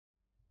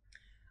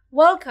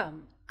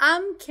Welcome.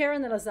 I'm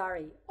Keren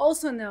Elazari,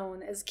 also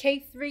known as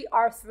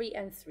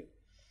K3R3N3.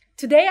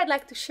 Today, I'd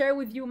like to share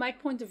with you my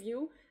point of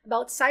view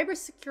about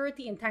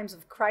cybersecurity in times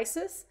of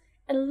crisis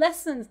and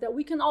lessons that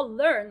we can all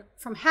learn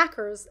from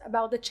hackers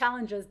about the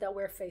challenges that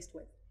we're faced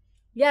with.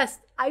 Yes,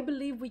 I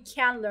believe we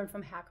can learn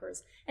from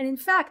hackers. And in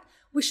fact,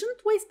 we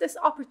shouldn't waste this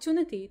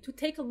opportunity to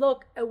take a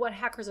look at what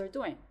hackers are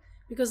doing,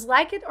 because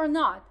like it or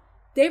not,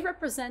 they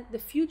represent the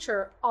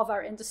future of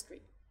our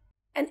industry.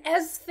 And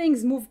as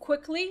things move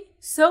quickly,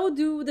 so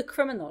do the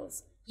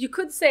criminals. You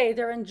could say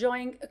they're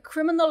enjoying a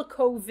criminal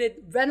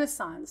COVID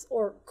renaissance,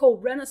 or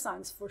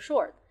co-renaissance for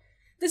short.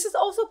 This is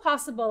also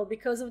possible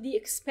because of the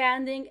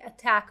expanding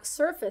attack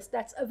surface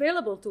that's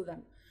available to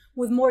them.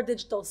 With more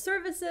digital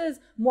services,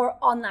 more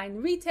online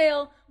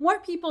retail, more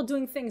people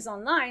doing things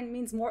online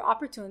means more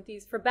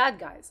opportunities for bad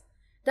guys.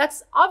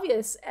 That's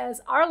obvious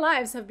as our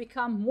lives have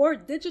become more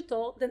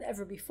digital than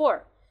ever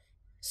before.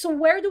 So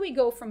where do we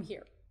go from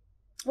here?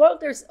 Well,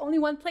 there's only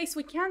one place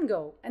we can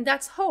go, and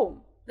that's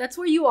home. That's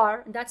where you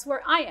are, and that's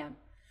where I am.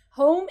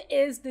 Home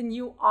is the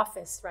new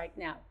office right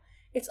now.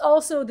 It's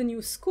also the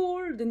new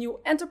school, the new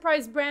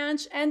enterprise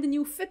branch, and the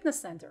new fitness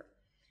center.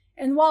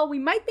 And while we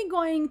might be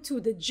going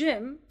to the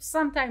gym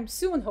sometime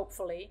soon,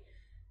 hopefully,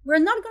 we're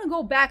not going to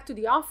go back to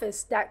the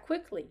office that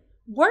quickly.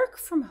 Work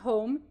from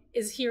home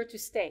is here to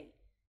stay.